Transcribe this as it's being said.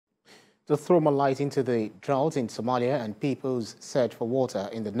To throw more light into the drought in Somalia and people's search for water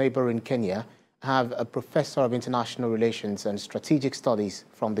in the neighboring Kenya, I have a professor of international relations and strategic studies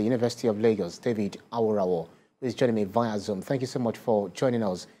from the University of Lagos, David Aworawo, who is joining me via Zoom. Thank you so much for joining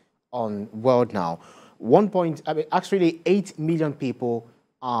us on World Now. Actually 8 million people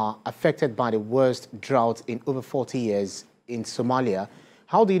are affected by the worst drought in over 40 years in Somalia.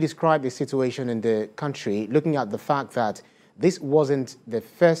 How do you describe the situation in the country, looking at the fact that this wasn't the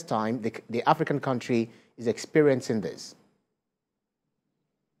first time the African country is experiencing this?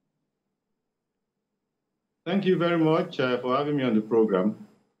 Thank you very much for having me on the program.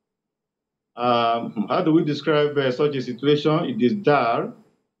 How do we describe such a situation? It is dire,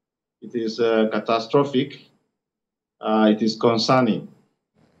 it is catastrophic, it is concerning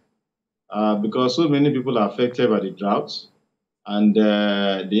because so many people are affected by the drought, and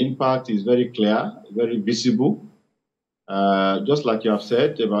the impact is very clear, very visible. Just like you have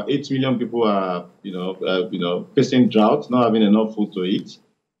said, about 8 million people are, facing drought, not having enough food to eat.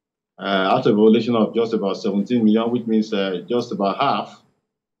 Out of a population of just about 17 million, which means just about half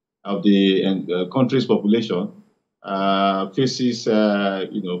of the country's population faces,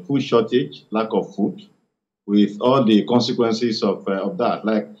 food shortage, lack of food, with all the consequences of that.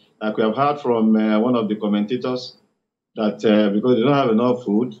 Like we have heard from one of the commentators, that because they don't have enough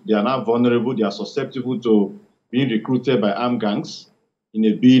food, they are now vulnerable, they are susceptible to being recruited by armed gangs in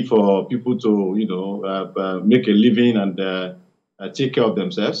a bid for people to, make a living and take care of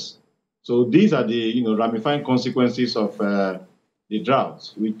themselves. So these are the, ramifying consequences of the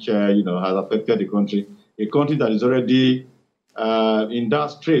drought, which, has affected the country. A country that is already in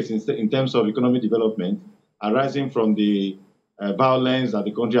that straits in terms of economic development, arising from the violence that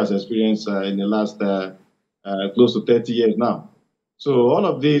the country has experienced in the last close to 30 years now. So all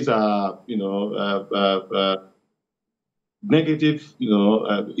of these are, negative,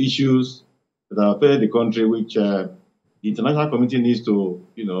 issues that have affected the country, which the international community needs to,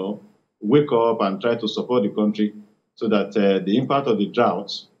 wake up and try to support the country so that the impact of the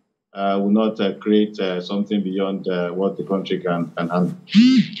drought will not create something beyond what the country can handle.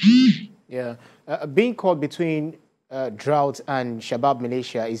 Yeah, being caught between drought and Shabab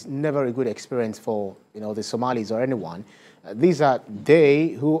militia is never a good experience for the Somalis or anyone. These are they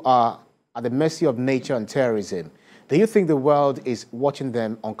who are at the mercy of nature and terrorism. Do you think the world is watching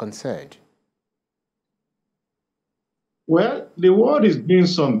them unconcerned? Well, the world is doing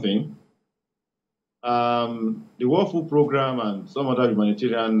something. The World Food Program and some other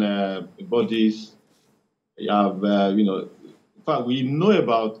humanitarian bodies have, in fact, we know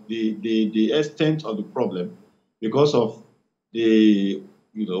about the extent of the problem because of the,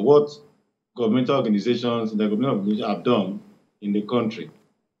 what governmental organizations, the government organizations have done in the country.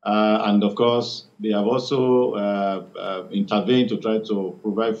 And of course, they have also intervened to try to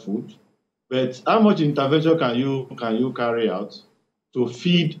provide food. But how much intervention can you carry out to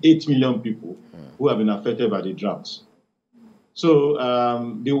feed 8 million people who have been affected by the drought? So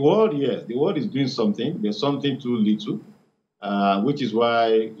the world, yes, the world is doing something. There's something too little, which is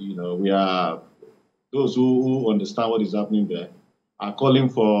why we are those who understand what is happening there are calling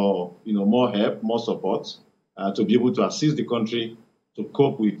for more help, more support to be able to assist the country to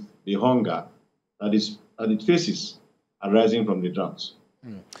cope with the hunger that it faces arising from the drought.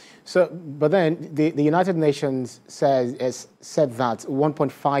 So, but then the United Nations said that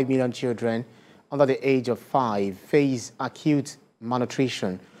 1.5 million children under the age of 5 face acute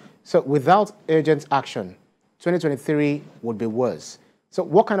malnutrition. So without urgent action, 2023 would be worse. So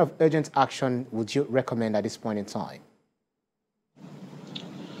what kind of urgent action would you recommend at this point in time?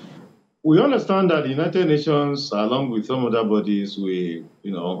 We understand that the United Nations, along with some other bodies, we,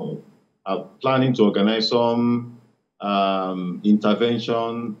 are planning to organize some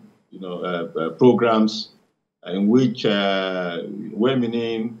intervention, programs in which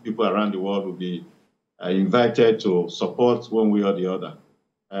well-meaning people around the world will be invited to support one way or the other.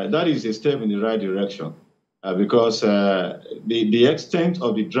 That is a step in the right direction because the extent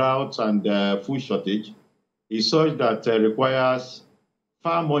of the drought and food shortage is such that requires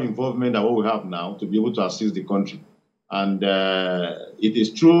far more involvement than what we have now to be able to assist the country. And it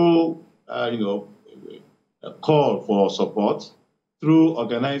is through, a call for support through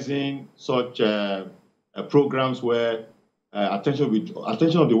organizing such programs where attention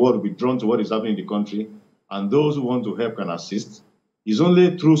of the world will be drawn to what is happening in the country, and those who want to help can assist. It's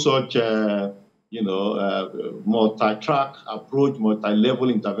only through such, multi-track approach, multi-level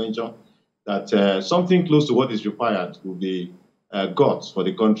intervention that something close to what is required will be got for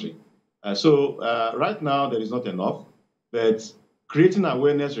the country. So right now, there is not enough, but creating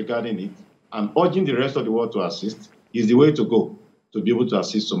awareness regarding it and urging the rest of the world to assist is the way to go to be able to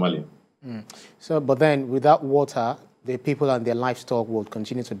assist Somalia. So, but then without water, the people and their livestock will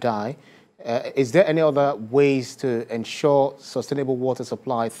continue to die. Is there any other ways to ensure sustainable water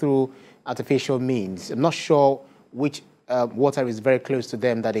supply through artificial means? I'm not sure which water is very close to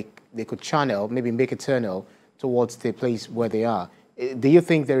them that they could channel, maybe make a tunnel towards the place where they are. Do you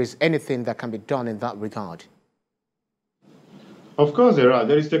think there is anything that can be done in that regard? Of course there are.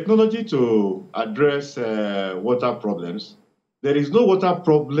 There is technology to address water problems. There is no water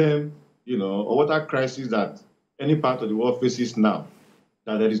problem, or water crisis that any part of the world faces now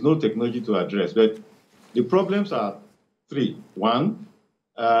that there is no technology to address. But the problems are three. One,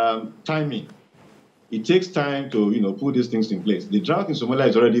 timing. It takes time to, put these things in place. The drought in Somalia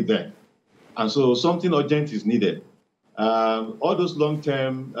is already there. And so something urgent is needed. All those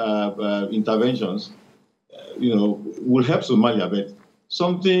long-term interventions, will help Somalia, but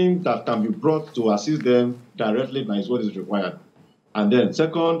something that can be brought to assist them directly is what is required. And then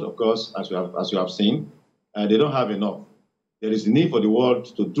second, of course, as you have seen, they don't have enough. There is a need for the world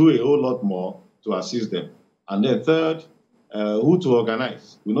to do a whole lot more to assist them. And then third, who to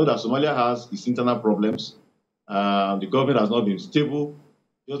organize. We know that Somalia has its internal problems. The government has not been stable.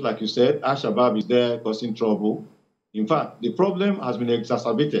 Just like you said, Al-Shabaab is there causing trouble. In fact, the problem has been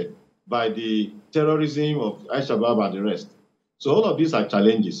exacerbated by the terrorism of Al-Shabaab and the rest. So all of these are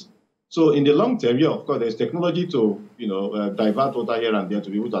challenges. So in the long term, yeah, of course, there's technology to, divert water here and there to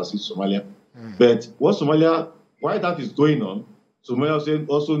be able to assist Somalia. But why that is going on, Somalia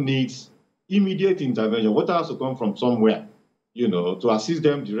also needs immediate intervention. Water has to come from somewhere, to assist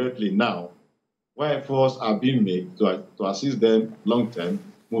them directly now, why efforts are being made to assist them long term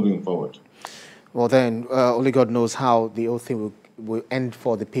moving forward. Well, then, only God knows how the whole thing will end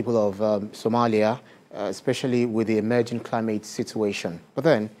for the people of Somalia, especially with the emerging climate situation. But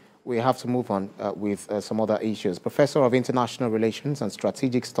then, we have to move on with some other issues. Professor of International Relations and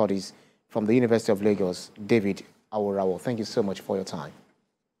Strategic Studies from the University of Lagos, David Aworawo. Thank you so much for your time.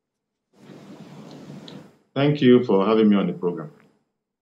 Thank you for having me on the program.